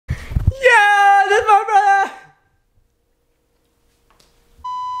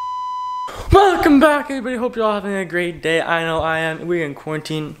Welcome back, everybody. Hope you're all having a great day. I know I am. We're in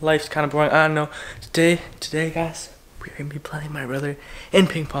quarantine. Life's kind of boring. I know. Today, guys, we're gonna be playing my brother in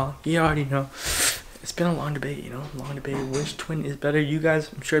ping pong. You already know. It's been a long debate, long debate. Which twin is better? You guys,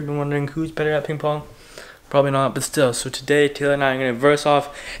 I'm sure, have been wondering who's better at ping pong. Probably not, but still. So today, Taylor and I are gonna verse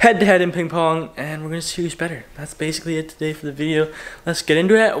off head-to-head in ping pong, and we're gonna see who's better. That's basically it today for the video. Let's get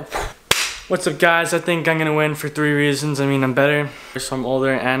into it. What's up, guys? I think I'm gonna win for 3 reasons. I mean, I'm better, so I'm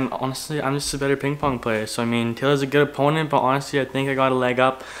older, and honestly, I'm just a better ping pong player. So I mean, Taylor's a good opponent, but honestly, I think I got a leg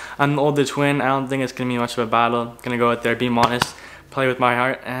up. I'm the older twin. I don't think it's gonna be much of a battle. I'm gonna go out there, be honest, play with my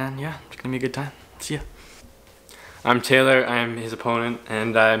heart, and yeah, it's gonna be a good time. See ya. I'm Taylor. I'm his opponent,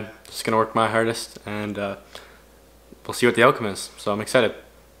 and I'm just gonna work my hardest, and we'll see what the outcome is. So I'm excited.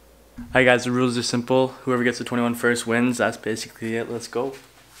 Alright, guys, the rules are simple. Whoever gets to 21 first wins. That's basically it. Let's go.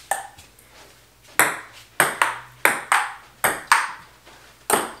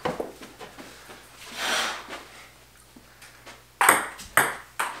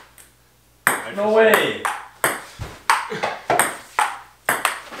 No way!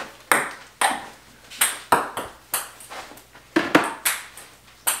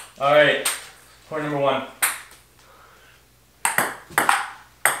 Alright, point number 1.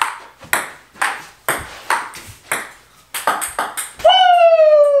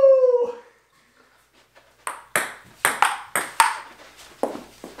 Woo!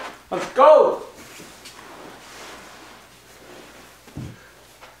 Let's go!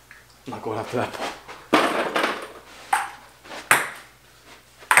 I'm not going after that ball.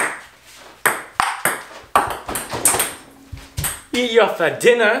 Eat you off that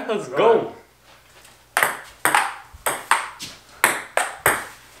dinner. Let's go.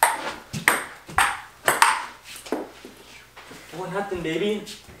 What happened, baby?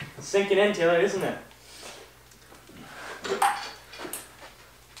 It's sinking in, Taylor, isn't it?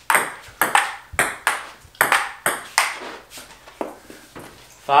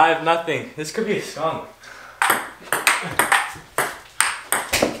 Five, nothing. This could be a skunk.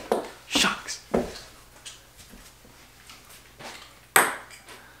 Shucks.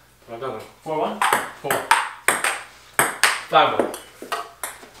 4-1? 4. 5-1.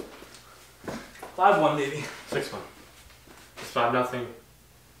 5-1, baby. 6-1. It's 5-0.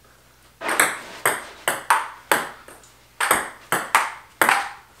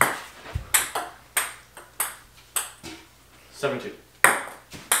 7-2.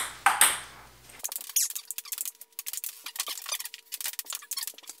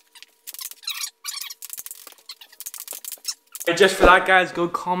 Just for that, guys, go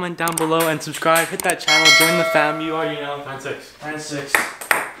comment down below and subscribe. Hit that channel, join the fam. You already know. 9-6. 9-6.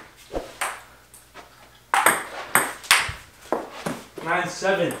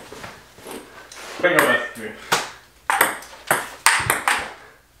 9-7. Bring over 3.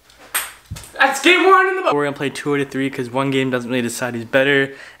 That's game 1 in the book. We're gonna play 2 out of 3 because one game doesn't really decide who's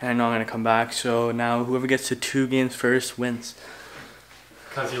better, and I know I'm gonna come back. So now whoever gets to 2 games first wins.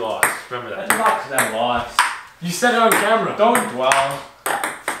 Because you lost. Remember that. That's not because I lost. You said it on camera. Don't dwell.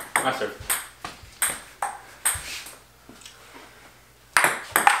 My serve.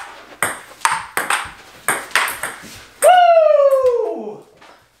 Woo!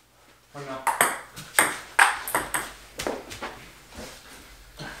 Or no.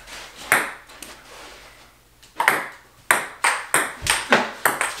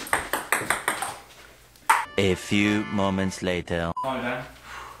 A few moments later. Oh, man.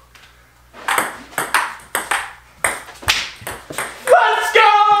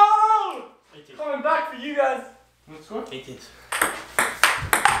 Coming back for you guys. What score? 18.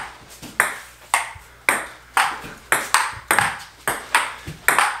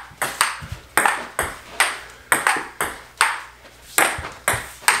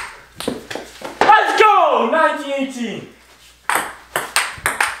 Let's go! 19-18.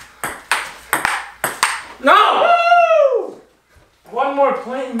 No! Woo! One more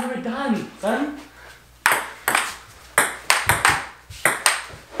point and we're done, son.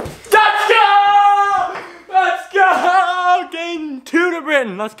 Game 2 to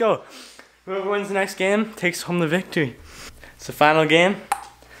Britain. Let's go. Whoever wins the next game takes home the victory. It's the final game.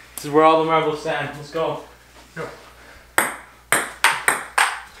 This is where all the marbles stand. Let's go. Go.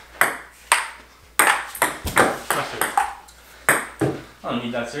 My serve. I don't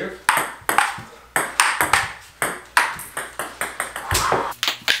need that serve.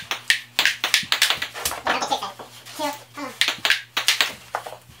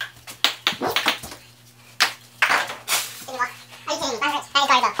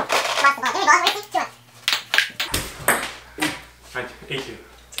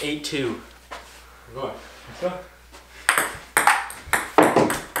 It's 8-2. Go on. Let's go.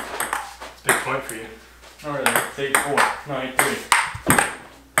 point for you. Not really. It's 8-4. No, 8-3.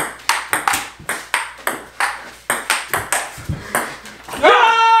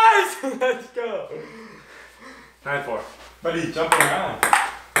 Yes! Let's go. 9-4. But he's jumping around.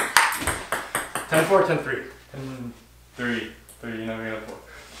 10-4, 10-3. 3. 3, you never get a 4.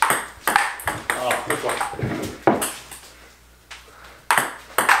 Oh, good one.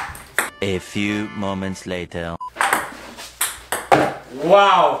 A few moments later.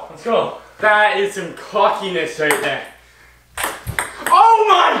 Wow. Let's go. That is some cockiness right there. Oh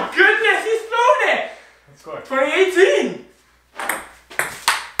my goodness, he's thrown it! Let's score. 2018!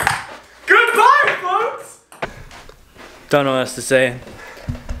 Goodbye, folks! Don't know what else to say.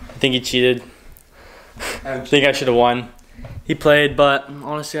 I think he cheated. I think I should have won. He played, but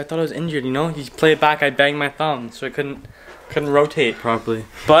honestly, I thought I was injured, you know? He played back, I banged my thumb, so I couldn't rotate properly.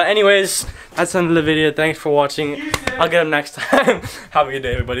 But anyways, that's the end of the video. Thanks for watching. I'll get him next time. Have a good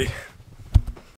day, everybody.